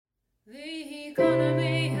The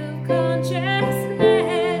economy of consciousness,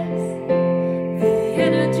 the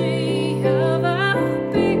energy of a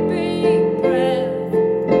big, big breath.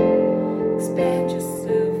 Expand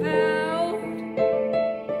yourself out.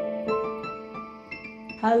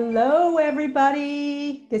 Hello,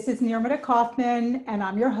 everybody. This is Nirmata Kaufman, and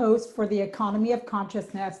I'm your host for the Economy of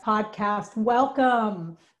Consciousness podcast.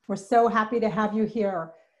 Welcome. We're so happy to have you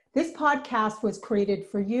here. This podcast was created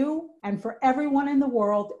for you and for everyone in the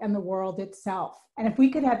world and the world itself. And if we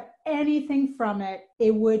could have anything from it,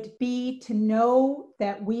 it would be to know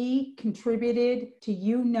that we contributed to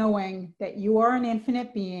you knowing that you are an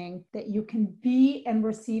infinite being, that you can be and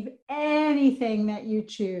receive anything that you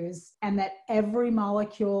choose, and that every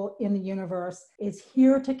molecule in the universe is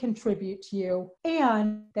here to contribute to you,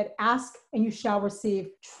 and that ask and you shall receive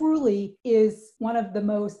truly is one of the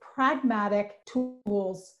most pragmatic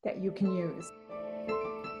tools that you can use.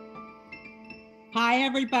 Hi,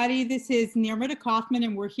 everybody. This is Nirmata Kaufman,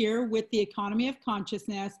 and we're here with the Economy of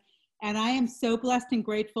Consciousness. And I am so blessed and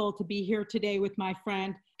grateful to be here today with my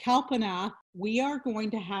friend Kalpana. We are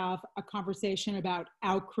going to have a conversation about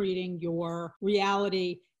outcreating your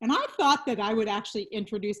reality. And I thought that I would actually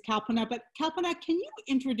introduce Kalpana, but Kalpana, can you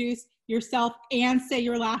introduce yourself and say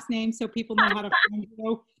your last name so people know how to find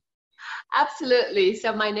you? Absolutely.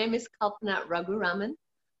 So my name is Kalpana Raghuraman.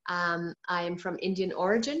 I am from Indian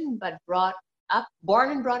origin, but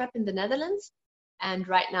born and brought up in the Netherlands, and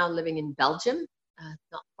right now living in Belgium,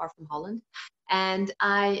 not far from Holland. And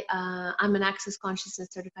I'm an Access Consciousness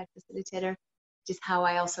Certified Facilitator, which is how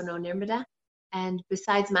I also know Nirmata. And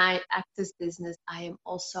besides my Access business, I am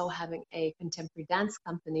also having a contemporary dance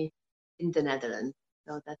company in the Netherlands.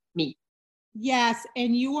 So that's me. Yes,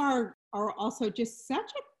 and you are also just such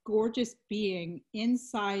a gorgeous being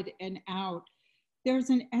inside and out. There's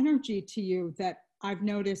an energy to you that I've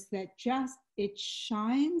noticed that just it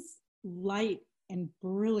shines light and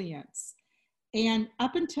brilliance. And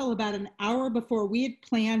up until about an hour before, we had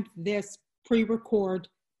planned this pre-record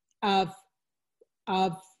of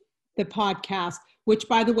the podcast, which,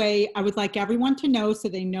 by the way, I would like everyone to know so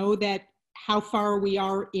they know that how far we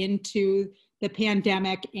are into the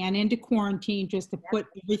pandemic and into quarantine, just to put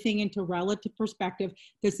everything into relative perspective.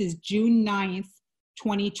 This is June 9th,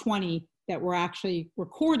 2020, that we're actually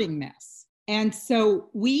recording this. And so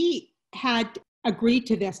we had agreed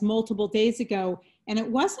to this multiple days ago, and it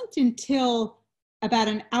wasn't until about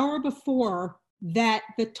an hour before that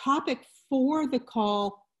the topic for the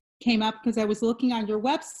call came up, because I was looking on your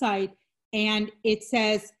website and it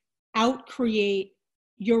says, Outcreate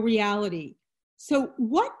your reality. So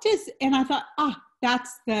and I thought,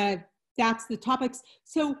 that's the topics.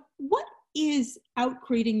 So what is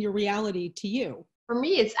outcreating your reality to you? For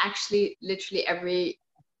me, it's actually literally every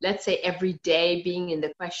day being in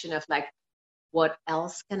the question of like, what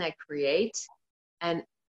else can I create? And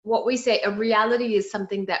what we say, a reality is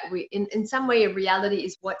something that in some way, a reality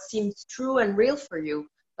is what seems true and real for you,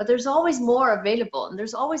 but there's always more available and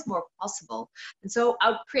there's always more possible. And so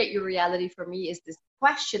outcreate your reality for me is this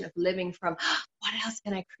question of living from what else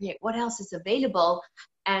can I create? What else is available?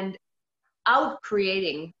 And out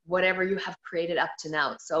creating whatever you have created up to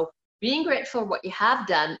now. So being grateful for what you have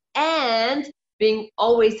done and being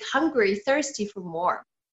always hungry, thirsty for more.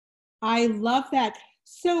 I love that.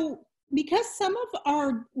 So because some of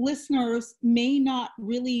our listeners may not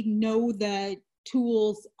really know the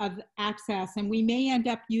tools of Access, and we may end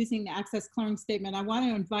up using the Access Clearing Statement, I want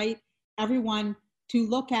to invite everyone to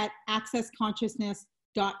look at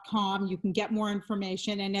accessconsciousness.com. You can get more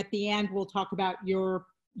information, and at the end we'll talk about your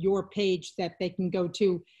page that they can go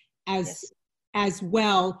to as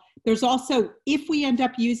well. There's also, if we end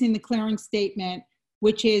up using the clearing statement,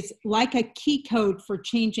 which is like a key code for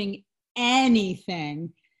changing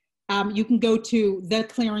anything, you can go to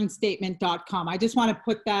theclearingstatement.com. I just want to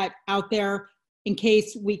put that out there in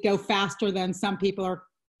case we go faster than some people are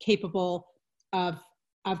capable of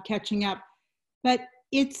catching up. But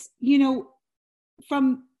it's,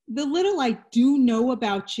 from the little I do know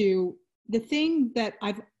about you, the thing that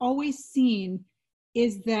I've always seen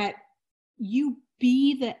is that you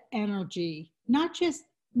be the energy, not just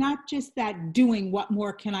that doing what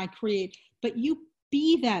more can I create, but you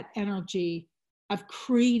be that energy of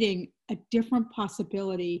creating a different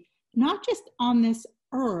possibility, not just on this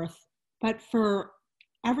earth, but for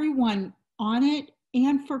everyone on it,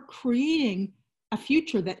 and for creating a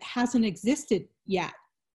future that hasn't existed yet.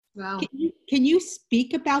 Wow. Can you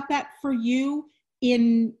speak about that for you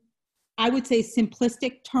in, I would say,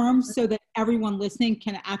 simplistic terms so that everyone listening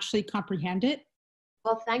can actually comprehend it?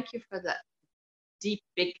 Well, thank you for the deep,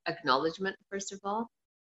 big acknowledgement, first of all.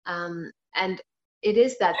 And it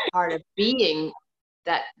is that part of being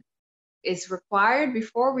that is required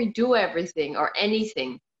before we do everything or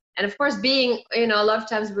anything. And of course, being, you know, a lot of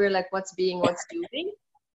times we're like, what's being, what's doing?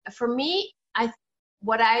 For me,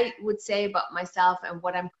 what I would say about myself and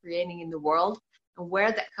what I'm creating in the world and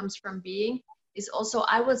where that comes from being is also,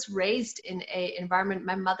 I was raised in a environment.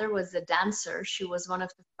 My mother was a dancer. She was one of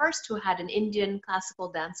the first who had an Indian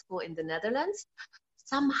classical dance school in the Netherlands.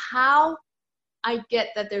 Somehow I get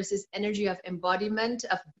that there's this energy of embodiment,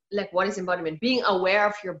 of like, what is embodiment? Being aware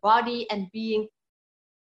of your body and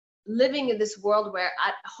living in this world where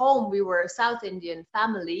at home we were a South Indian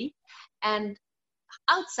family, and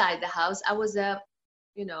outside the house I was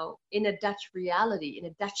in a Dutch reality, in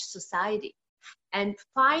a Dutch society, and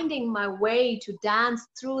finding my way to dance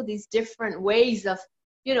through these different ways of,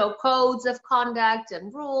 codes of conduct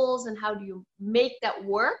and rules, and how do you make that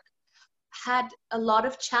work, had a lot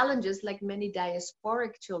of challenges, like many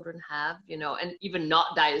diasporic children have, and even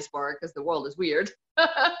not diasporic, because the world is weird.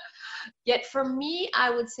 Yet for me, I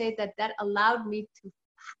would say that allowed me to,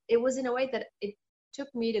 it was in a way that it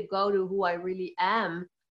took me to go to who I really am,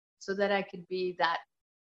 so that I could be that,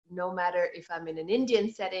 no matter if I'm in an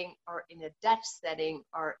Indian setting or in a Dutch setting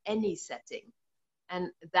or any setting. And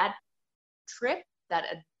that trip that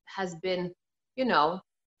has been,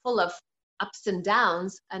 full of ups and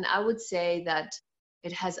downs. And I would say that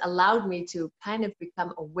it has allowed me to kind of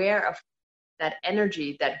become aware of that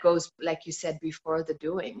energy that goes, like you said, before the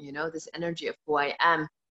doing, this energy of who I am,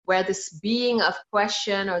 where this being of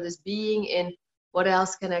question, or this being in what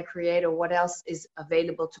else can I create, or what else is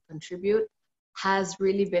available to contribute, has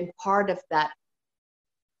really been part of that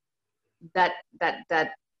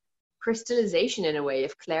crystallization, in a way,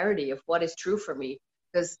 of clarity of what is true for me.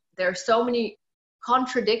 Because there are so many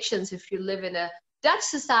contradictions if you live in a Dutch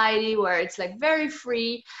society where it's like very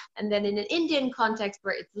free, and then in an Indian context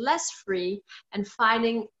where it's less free, and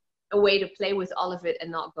finding a way to play with all of it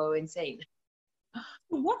and not go insane.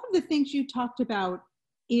 One of the things you talked about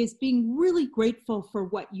is being really grateful for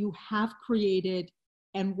what you have created,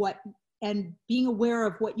 and being aware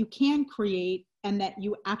of what you can create, and that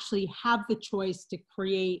you actually have the choice to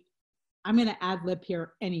create. I'm going to ad lib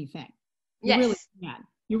here, anything. You really can.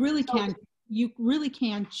 You really can. You really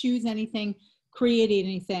can choose anything, create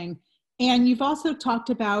anything. And you've also talked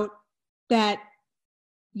about that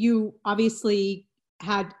you obviously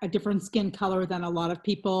had a different skin color than a lot of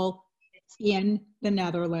people in the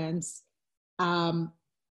Netherlands. And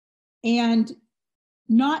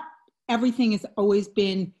not everything has always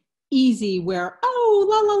been easy, where,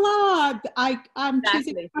 I'm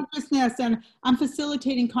choosing consciousness, and I'm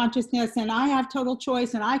facilitating consciousness, and I have total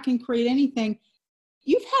choice, and I can create anything.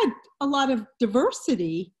 You've had a lot of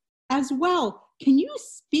diversity as well. Can you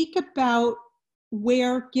speak about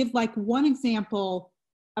give like one example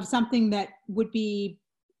of something that would be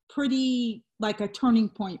pretty like a turning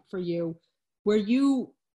point for you, where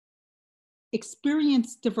you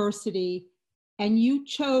experienced diversity and you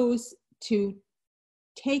chose to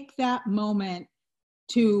take that moment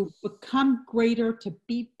to become greater, to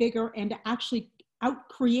be bigger, and to actually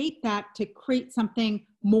outcreate that to create something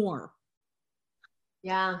more?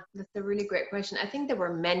 Yeah, that's a really great question. I think there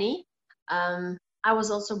were many. I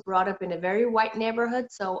was also brought up in a very white neighborhood,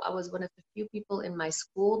 so I was one of the few people in my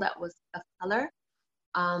school that was of color.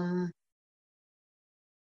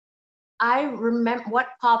 I remember what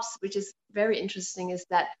pops, which is very interesting, is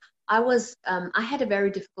that I had a very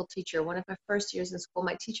difficult teacher. One of my first years in school,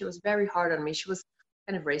 my teacher was very hard on me. She was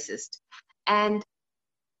kind of racist. And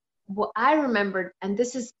what I remembered, and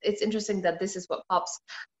it's interesting that this is what pops,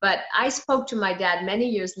 but I spoke to my dad many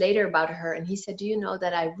years later about her, and he said, do you know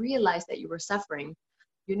that I realized that you were suffering?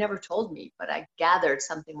 You never told me, but I gathered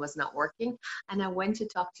something was not working, and I went to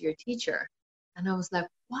talk to your teacher. And I was like,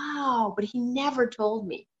 wow, but he never told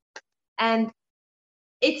me. And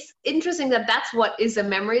it's interesting that that's what is a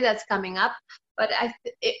memory that's coming up. But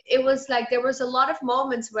it was like, there was a lot of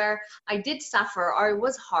moments where I did suffer, or it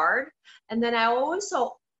was hard. And then I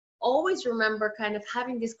always remember kind of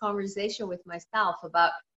having this conversation with myself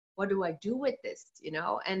about, what do I do with this,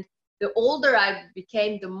 And the older I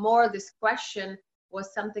became, the more this question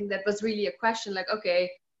was something that was really a question, like, okay,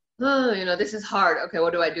 this is hard. Okay,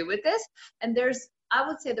 what do I do with this? And I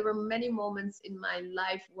would say there were many moments in my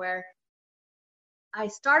life where I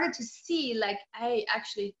started to see, like, hey,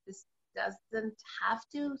 actually, this doesn't have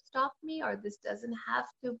to stop me, or this doesn't have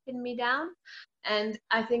to pin me down. And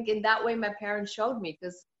I think in that way, my parents showed me,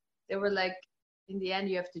 because they were like, in the end,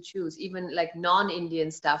 you have to choose, even like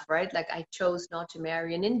non-Indian stuff, right? Like, I chose not to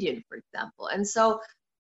marry an Indian, for example. And so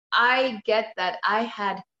I get that I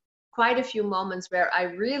had quite a few moments where I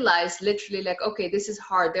realized literally, like, okay, this is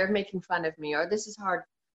hard. They're making fun of me, or this is hard.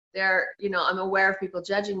 They're, I'm aware of people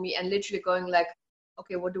judging me, and literally going like,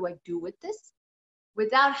 okay, what do I do with this?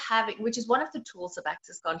 Without having, which is one of the tools of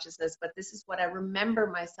access consciousness, but this is what I remember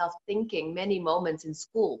myself thinking many moments in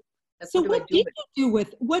school. Like, So what do I what do did with you do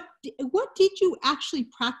with what did you actually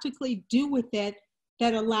practically do with it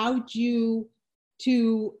that allowed you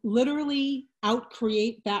to literally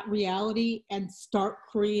outcreate that reality and start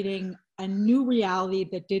creating a new reality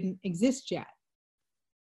that didn't exist yet?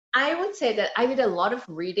 I would say that I did a lot of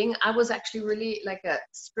reading. I was actually really like a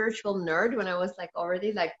spiritual nerd when I was like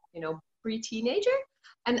already like, pre-teenager.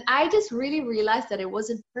 And I just really realized that it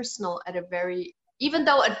wasn't personal at a very, even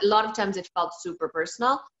though a lot of times it felt super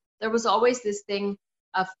personal, there was always this thing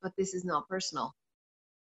of, but this is not personal.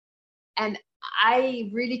 And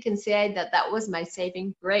I really can say that that was my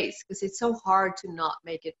saving grace, because it's so hard to not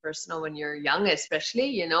make it personal when you're young,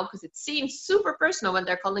 especially, because it seems super personal when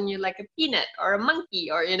they're calling you like a peanut or a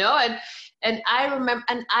monkey, or, and I remember,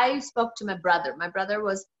 and I spoke to my brother. My brother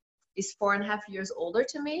is 4.5 years older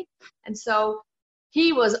to me. And so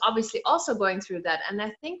he was obviously also going through that. And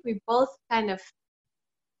I think we both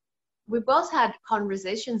had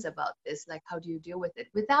conversations about this, like, how do you deal with it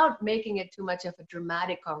without making it too much of a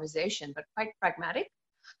dramatic conversation, but quite pragmatic.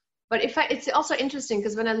 But it's also interesting,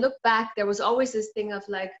 because when I look back, there was always this thing of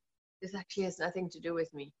like, this actually has nothing to do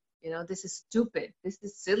with me. This is stupid. This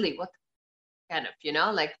is silly. What kind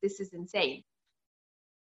of, like, this is insane.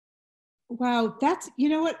 Wow, you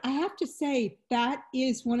know what, I have to say, that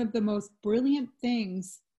is one of the most brilliant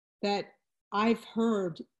things that I've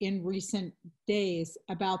heard in recent days,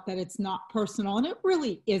 about that it's not personal, and it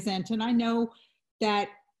really isn't. And I know that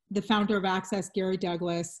the founder of Access, Gary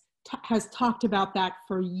Douglas, has talked about that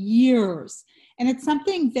for years. And it's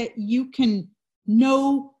something that you can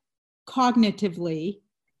know cognitively,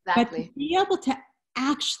 Exactly. but to be able to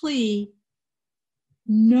actually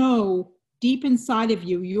know deep inside of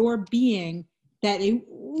you, your being, that it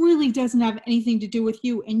really doesn't have anything to do with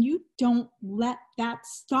you, and you don't let that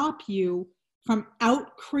stop you from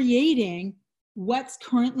out creating what's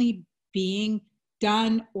currently being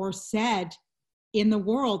done or said in the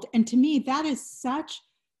world. And to me, that is such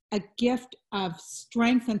a gift of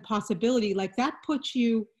strength and possibility. Like, that puts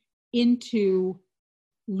you into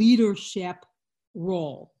leadership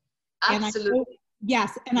role. Absolutely.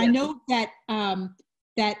 And I know that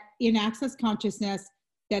that in Access Consciousness,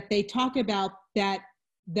 that they talk about that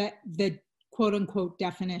the quote unquote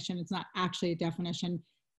definition, it's not actually a definition,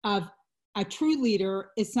 of a true leader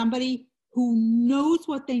is somebody who knows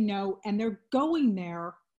what they know, and they're going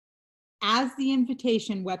there as the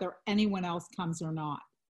invitation, whether anyone else comes or not.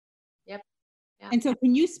 Yep. And so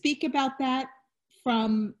can you speak about that,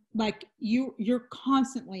 from like, you're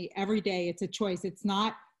constantly, every day, it's a choice. It's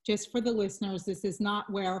not just for the listeners. This is not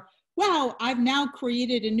where, wow, I've now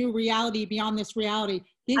created a new reality beyond this reality.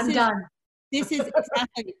 I'm done. This is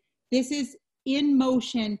exactly, this is in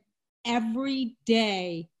motion every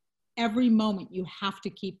day, every moment. You have to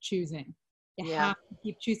keep choosing. You have to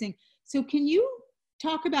keep choosing. So can you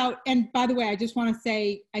talk about, and by the way, I just want to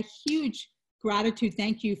say a huge gratitude,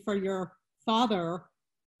 thank you for your father,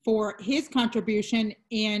 for his contribution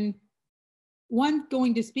in, one,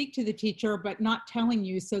 going to speak to the teacher, but not telling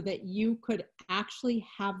you, so that you could actually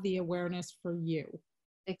have the awareness for you.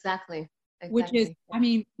 Exactly. Which is, I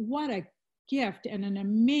mean, what a gift, and an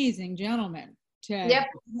amazing gentleman to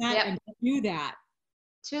and to do that.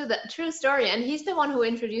 True story. And he's the one who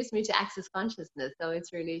introduced me to Access Consciousness. So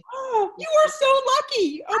it's really. Oh, you are so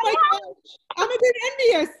lucky. Oh my gosh. I'm a bit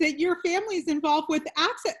envious that your family's involved with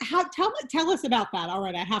Access. Tell us about that. All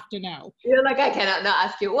right, I have to know. You're like, I cannot not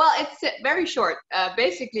ask you. Well, it's very short.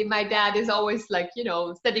 Basically, my dad is always like,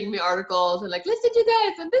 sending me articles and like, listen to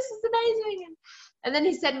this, and this is amazing. And then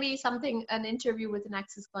he sent me an interview with an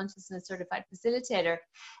Access Consciousness certified facilitator.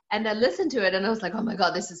 And I listened to it, and I was like, oh my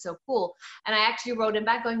God, this is so cool. And I actually wrote him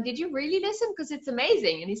back going, did you really listen? Because it's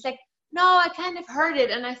amazing. And he's like, no, I kind of heard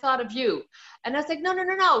it and I thought of you. And I was like, no,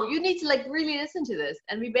 you need to like really listen to this.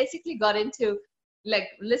 And we basically got into like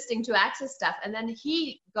listening to Access stuff. And then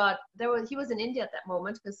he was in India at that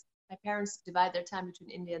moment, because my parents divide their time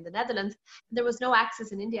between India and the Netherlands. And there was no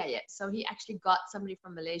Access in India yet. So he actually got somebody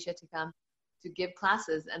from Malaysia to come to give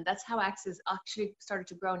classes, and that's how Access actually started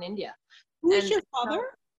to grow in India. Who is your father?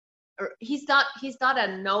 He's not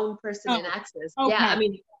a known person in Access. Okay. Yeah, I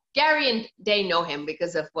mean, Gary and they know him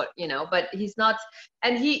because of what, but he's not,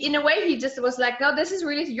 and he, in a way, he just was like, no, this is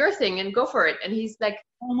really your thing and go for it. And he's like,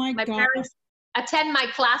 oh my God. Parents attend my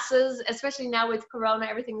classes, especially now with Corona,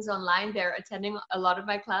 everything's online. They're attending a lot of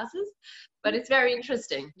my classes, but it's very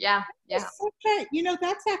interesting. Yeah.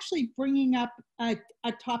 That's actually bringing up a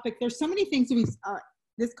topic. There's so many things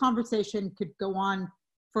this conversation could go on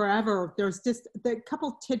forever, there's just the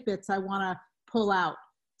couple tidbits I want to pull out.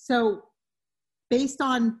 So based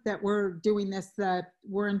on that, we're doing this,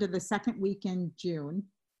 we're into the second week in June.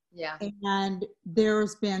 Yeah. And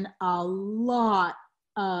there's been a lot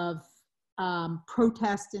of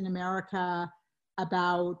protest in America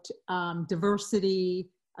about diversity,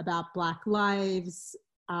 about Black lives.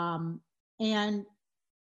 And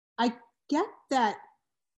I get that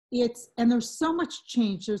and there's so much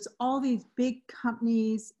change. There's all these big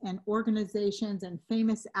companies and organizations and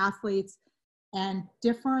famous athletes and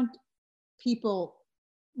different people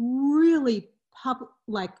really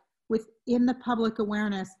within the public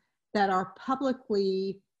awareness that are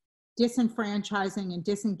publicly disenfranchising and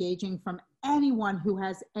disengaging from anyone who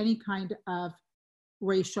has any kind of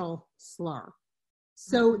racial slur.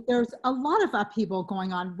 So there's a lot of upheaval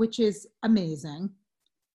going on, which is amazing.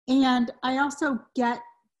 And I also get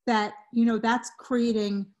that, that's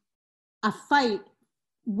creating a fight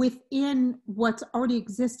within what's already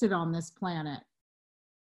existed on this planet.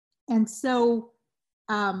 And so,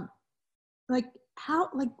 what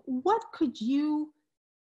could you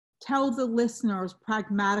tell the listeners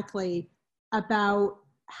pragmatically about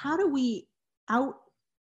how do we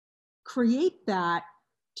create that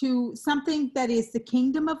to something that is the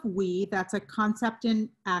kingdom of we? That's a concept in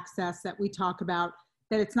Access that we talk about,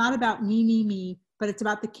 that it's not about me, but it's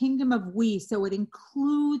about the kingdom of we. So it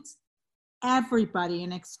includes everybody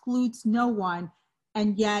and excludes no one.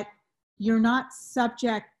 And yet you're not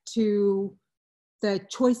subject to the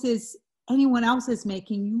choices anyone else is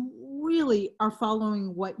making. You really are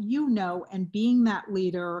following what you know and being that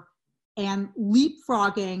leader and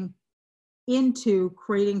leapfrogging into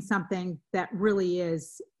creating something that really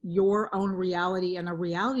is your own reality, and a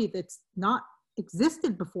reality that's not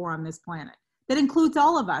existed before on this planet, that includes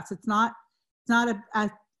all of us. It's not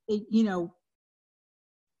a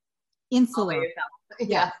insular.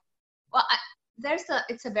 Yeah. Well,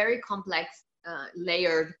 it's a very complex,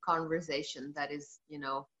 layered conversation that is, and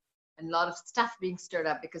a lot of stuff being stirred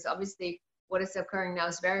up, because obviously what is occurring now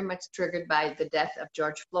is very much triggered by the death of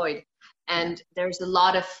George Floyd. And there's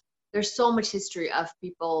so much history of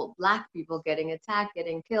Black people getting attacked,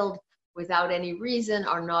 getting killed without any reason,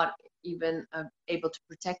 or not even able to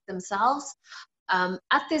protect themselves.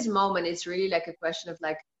 At this moment, it's really like a question of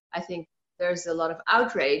I think there's a lot of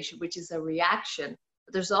outrage, which is a reaction,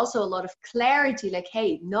 but there's also a lot of clarity,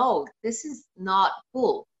 hey, no, this is not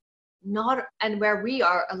cool. And where we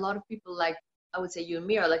are, a lot of people, I would say you and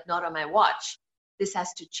me, are not on my watch. This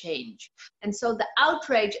has to change. And so the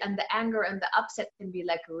outrage and the anger and the upset can be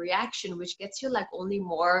like a reaction, which gets you only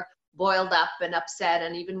more boiled up and upset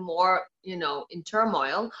and even more, in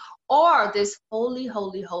turmoil. Or this holy,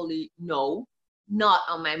 no, not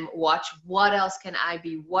on my watch. What else can I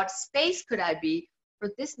be? What space could I be for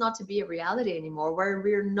this not to be a reality anymore, where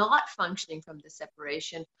we're not functioning from the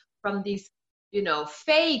separation, from these,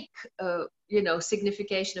 fake,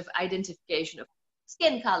 signification of identification of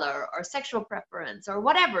skin color or sexual preference or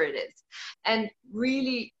whatever it is, and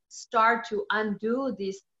really start to undo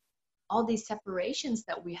all these separations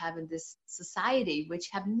that we have in this society, which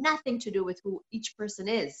have nothing to do with who each person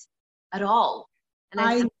is at all. And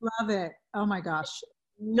I love it. Oh my gosh.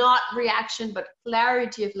 Not reaction, but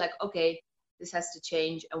clarity of okay, this has to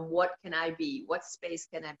change. And what can I be? What space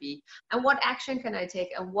can I be? And what action can I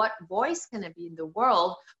take? And what voice can I be in the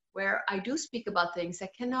world, where I do speak about things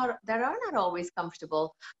that are not always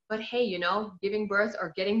comfortable. But hey, giving birth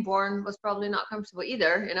or getting born was probably not comfortable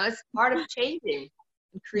either. It's part of changing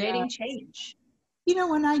and creating change.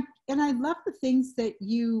 And I love the things that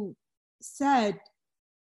you said.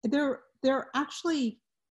 They're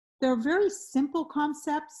very simple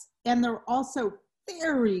concepts, and they're also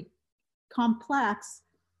very complex,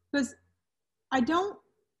 because I don't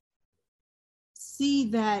see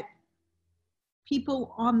that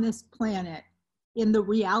people on this planet, in the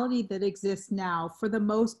reality that exists now, for the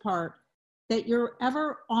most part, that you're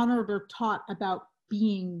ever honored or taught about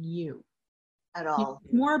being you. At all.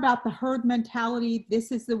 It's more about the herd mentality.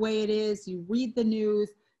 This is the way it is. You read the news,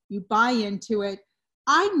 you buy into it.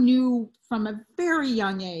 I knew from a very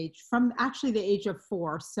young age, from actually the age of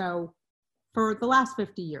 4, so for the last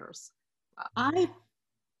 50 years, I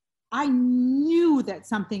knew that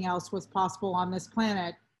something else was possible on this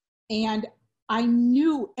planet. And I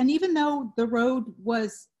knew, and even though the road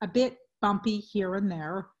was a bit bumpy here and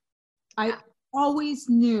there, I always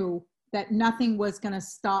knew that nothing was going to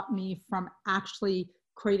stop me from actually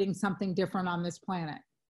creating something different on this planet.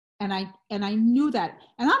 And I knew that.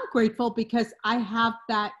 And I'm grateful because I have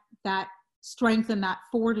that strength and that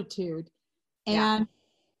fortitude. And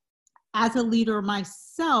as a leader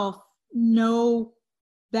myself, know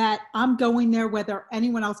that I'm going there whether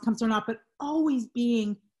anyone else comes or not, but always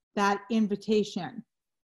being that invitation.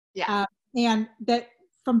 Yeah. And that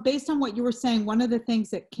from based on what you were saying, one of the things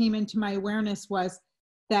that came into my awareness was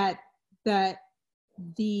that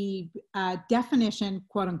the definition,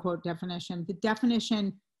 quote unquote definition, the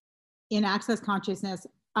definition in Access Consciousness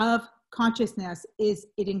of consciousness is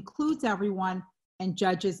it includes everyone and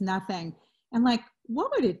judges nothing. And like,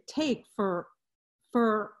 what would it take for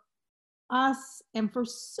us and for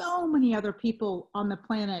so many other people on the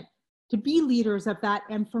planet to be leaders of that,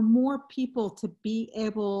 and for more people to be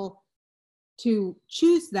able to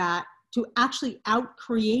choose that, to actually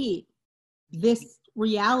outcreate this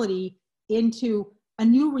reality into a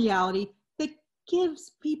new reality that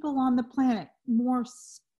gives people on the planet more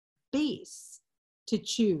space to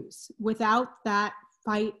choose without that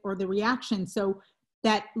fight or the reaction. So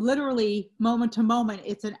that literally moment to moment,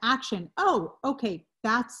 it's an action. Oh, okay,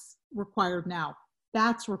 that's required now.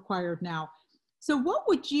 That's required now. So what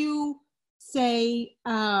would you say,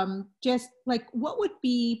 just like, what would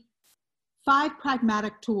be 5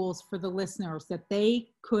 pragmatic tools for the listeners that they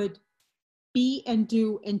could be and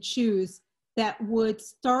do and choose that would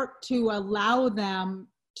start to allow them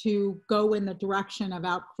to go in the direction of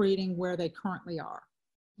outcreating where they currently are?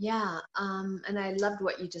 Yeah, and I loved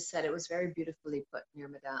what you just said. It was very beautifully put,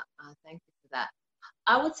 Nirmada. Thank you for that.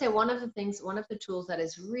 I would say one of the tools that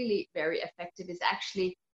is really very effective is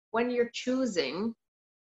actually when you're choosing,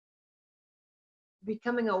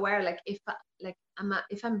 becoming aware, like if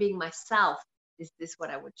I'm being myself, is this what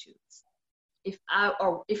I would choose?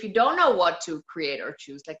 If you don't know what to create or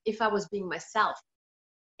choose, like if I was being myself,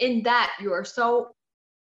 in that you are so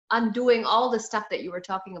undoing all the stuff that you were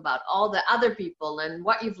talking about, all the other people and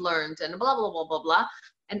what you've learned and blah, blah, blah, blah, blah,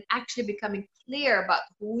 and actually becoming clear about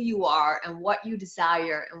who you are and what you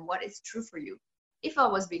desire and what is true for you. If I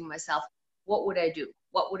was being myself, what would I do?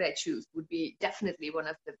 What would I choose? Would be definitely one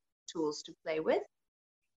of the tools to play with.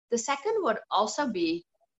 The second would also be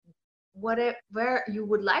where you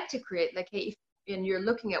would like to create, like, hey, and you're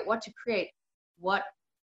looking at what to create, what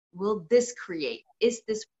will this create? Is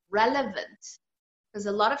this relevant? Because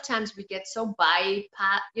a lot of times we get so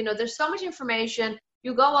there's so much information.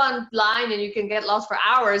 You go online and you can get lost for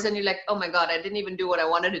hours and you're like, oh my God, I didn't even do what I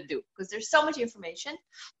wanted to do, because there's so much information.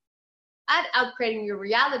 And outcreating your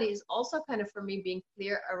reality is also kind of, for me, being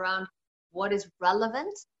clear around what is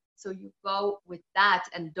relevant. So you go with that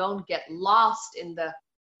and don't get lost in the,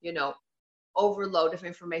 overload of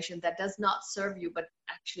information that does not serve you, but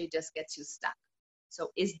actually just gets you stuck. So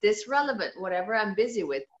is this relevant, whatever I'm busy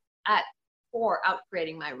with, for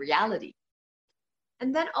outcreating my reality?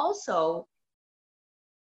 And then also,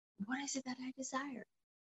 what is it that I desire?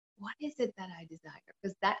 What is it that I desire?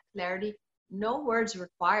 Because that clarity, no words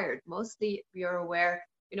required. Mostly we are aware,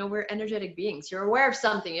 we're energetic beings. You're aware of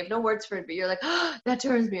something. You have no words for it, but you're like, oh, that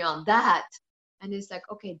turns me on, that. And it's like,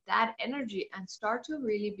 okay, that energy, and start to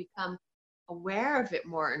really become aware of it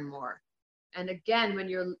more and more. And again, when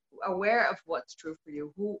you're aware of what's true for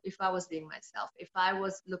you, if I was being myself, if I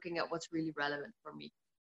was looking at what's really relevant for me,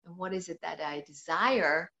 and what is it that I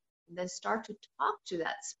desire, and then start to talk to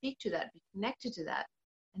that, speak to that, be connected to that.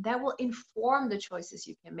 And that will inform the choices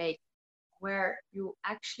you can make, where you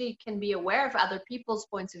actually can be aware of other people's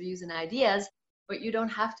points of views and ideas, but you don't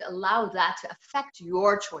have to allow that to affect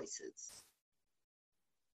your choices.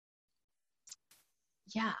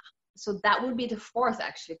 Yeah. So that would be the fourth,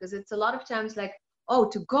 actually, because it's a lot of times like, oh,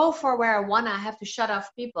 to go for where I want, I have to shut off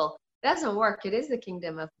people. It doesn't work. It is the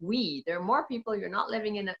kingdom of we. There are more people. You're not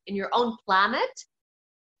living in your own planet.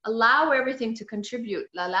 Allow everything to contribute.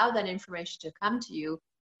 Allow that information to come to you.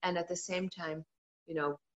 And at the same time,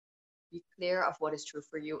 be clear of what is true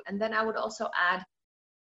for you. And then I would also add,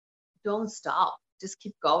 don't stop. Just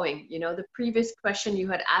keep going. The previous question you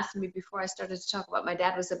had asked me before I started to talk about my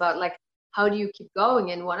dad was about, like, how do you keep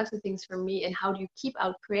going? And one of the things for me, and how do you keep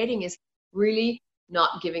out creating, is really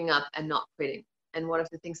not giving up and not quitting. And one of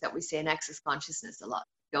the things that we say in Access Consciousness a lot,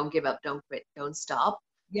 don't give up, don't quit, don't stop.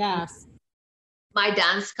 Yes. My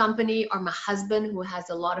dance company, or my husband, who has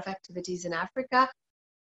a lot of activities in Africa,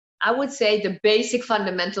 I would say the basic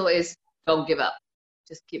fundamental is don't give up.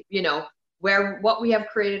 Just keep, where what we have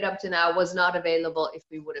created up to now was not available if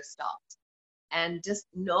we would have stopped. And just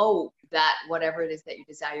know that whatever it is that you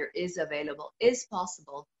desire is available, is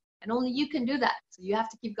possible, and only you can do that. So you have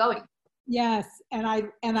to keep going. Yes, and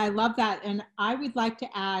I love that. And I would like to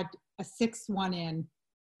add a sixth one in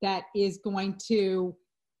that is going to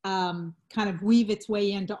kind of weave its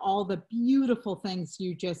way into all the beautiful things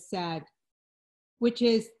you just said, which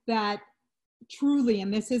is that truly,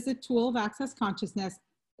 and this is a tool of Access Consciousness,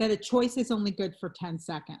 that a choice is only good for 10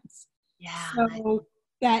 seconds. Yeah. So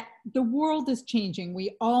that the world is changing.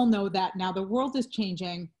 We all know that now. The world is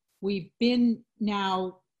changing. We've been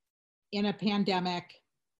now in a pandemic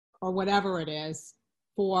or whatever it is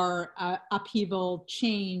for upheaval,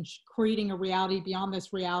 change, creating a reality beyond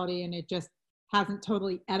this reality, and it just hasn't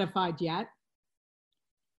totally edified yet.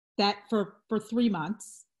 That for 3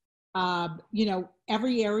 months, you know,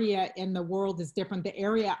 every area in the world is different. The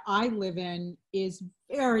area I live in is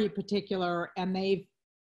very particular, and they've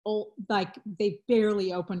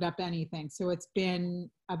barely opened up anything. So it's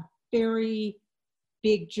been a very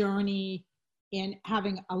big journey in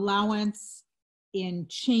having allowance, in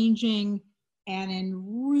changing, and in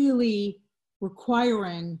really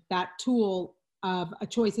requiring that tool of a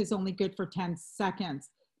choice is only good for 10 seconds.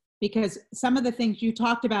 Because some of the things you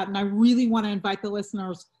talked about, and I really want to invite the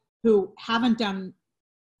listeners who haven't done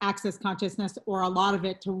Access Consciousness or a lot of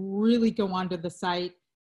it to really go onto the site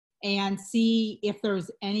and see if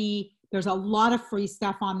there's a lot of free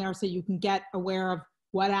stuff on there so you can get aware of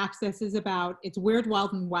what Access is about. It's weird,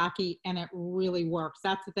 wild, and wacky, and it really works.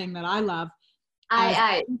 That's the thing that I love.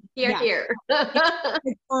 Here.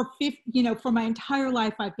 For my entire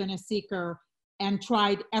life, I've been a seeker and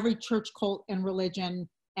tried every church, cult, and religion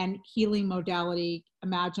and healing modality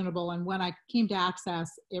imaginable. And when I came to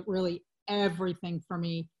Access, it really, everything for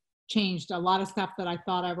me changed. A lot of stuff that I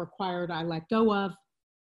thought I required, I let go of.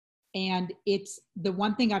 And it's the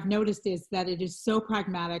one thing I've noticed is that it is so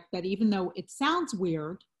pragmatic that even though it sounds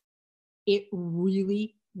weird, it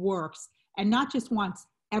really works. And not just once,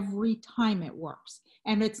 every time it works.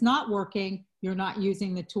 And if it's not working, you're not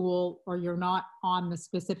using the tool or you're not on the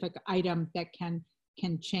specific item that can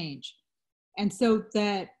change. And so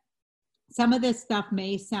that some of this stuff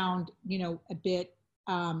may sound, a bit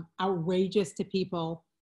outrageous to people.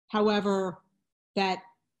 However, that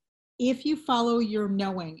if you follow your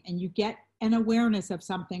knowing and you get an awareness of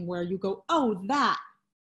something where you go, oh, that,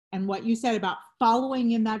 and what you said about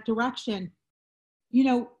following in that direction,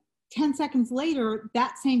 10 seconds later,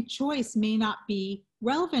 that same choice may not be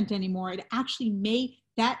relevant anymore. It actually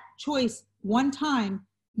that choice one time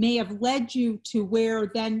may have led you to where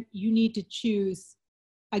then you need to choose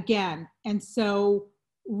again. And so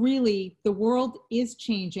really the world is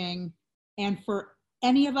changing, and for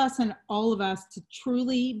any of us and all of us to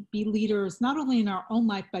truly be leaders, not only in our own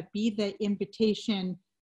life, but be the invitation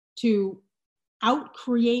to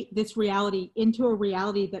outcreate this reality into a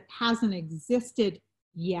reality that hasn't existed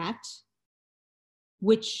yet,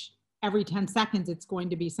 which every 10 seconds it's going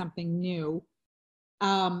to be something new.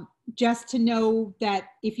 Just to know that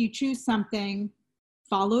if you choose something,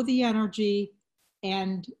 follow the energy,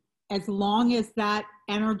 and as long as that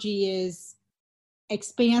energy is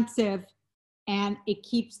expansive and it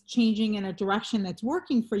keeps changing in a direction that's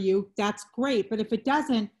working for you, that's great. But if it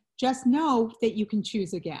doesn't, just know that you can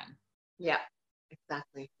choose again. Yeah,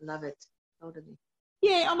 exactly. Love it. Totally.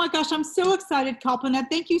 Yay. Oh my gosh, I'm so excited, Kalpana.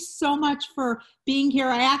 Thank you so much for being here.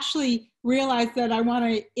 I actually realized that I want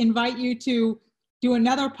to invite you to do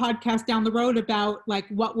another podcast down the road about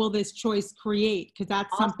what will this choice create? Because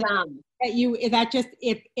that's something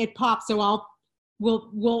that it pops. So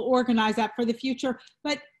we'll organize that for the future.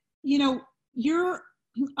 But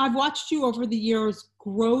I've watched you over the years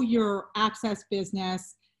grow your Access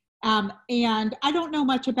business. And I don't know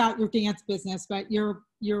much about your dance business, but your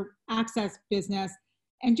Access business,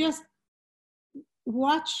 and just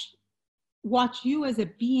watch you as a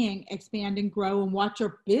being expand and grow, and watch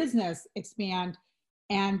your business expand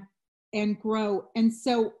and grow. And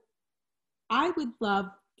so I would love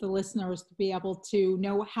the listeners to be able to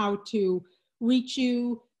know how to reach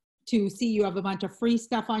you, to see you have a bunch of free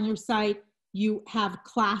stuff on your site. You have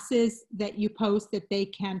classes that you post that they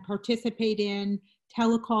can participate in,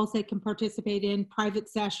 telecalls they can participate in, private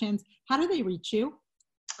sessions. How do they reach you?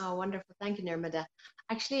 Oh, wonderful. Thank you, Nirmada.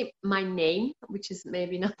 Actually, my name, which is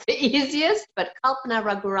maybe not the easiest, but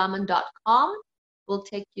kalpanaraghuraman.com will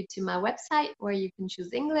take you to my website where you can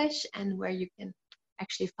choose English and where you can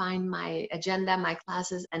actually find my agenda, my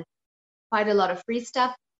classes, and quite a lot of free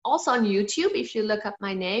stuff. Also on YouTube, if you look up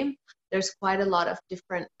my name, there's quite a lot of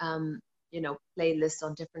different, playlists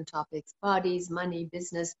on different topics: bodies, money,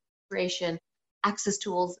 business, creation, access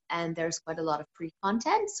tools, and there's quite a lot of free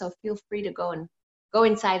content. So feel free to go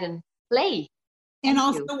inside and play. And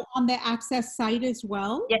also on the Access site as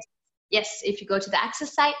well? Yes. If you go to the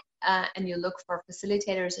Access site and you look for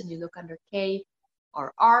facilitators and you look under K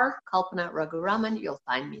or R, Kalpana Raghuraman, you'll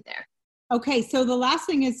find me there. Okay, so the last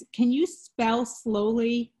thing is, can you spell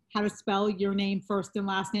slowly how to spell your name first and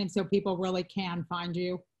last name so people really can find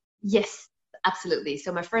you? Yes, absolutely.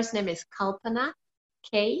 So my first name is Kalpana,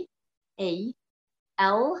 Kalpana,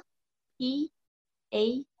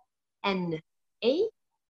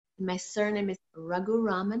 My surname is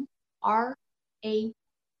Raghuraman, Raghuraman.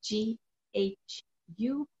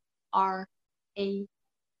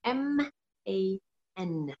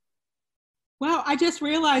 Wow, I just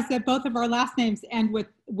realized that both of our last names end with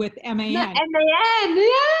M-A-N. M-A-N,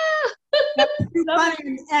 yeah. That's too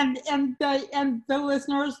funny. And the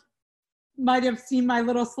listeners might have seen my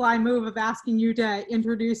little sly move of asking you to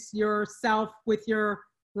introduce yourself with your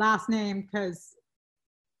last name, because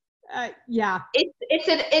yeah.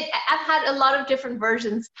 I've had a lot of different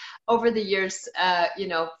versions over the years,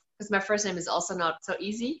 because my first name is also not so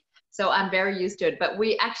easy. So I'm very used to it. But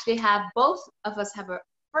we actually have, both of us have our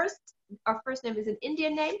first name is an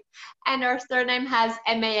Indian name, and our surname has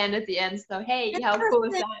M-A-N at the end. So hey, how cool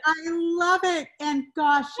is that? I love it. And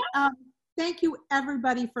gosh, thank you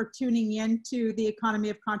everybody for tuning in to the Economy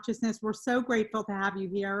of Consciousness. We're so grateful to have you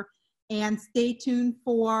here, and stay tuned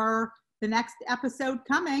for the next episode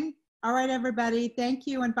coming. All right, everybody. Thank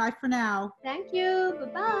you, and bye for now. Thank you.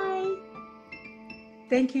 Bye-bye.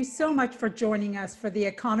 Thank you so much for joining us for the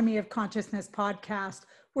Economy of Consciousness podcast.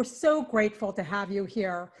 We're so grateful to have you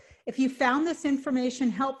here. If you found this information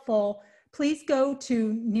helpful, please go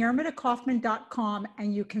to nirmatakaufman.com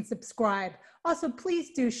and you can subscribe. Also,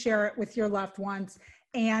 please do share it with your loved ones,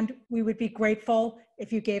 and we would be grateful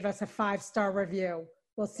if you gave us a 5-star review.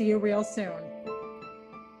 We'll see you real soon.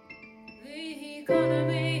 The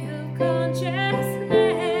economy of consciousness.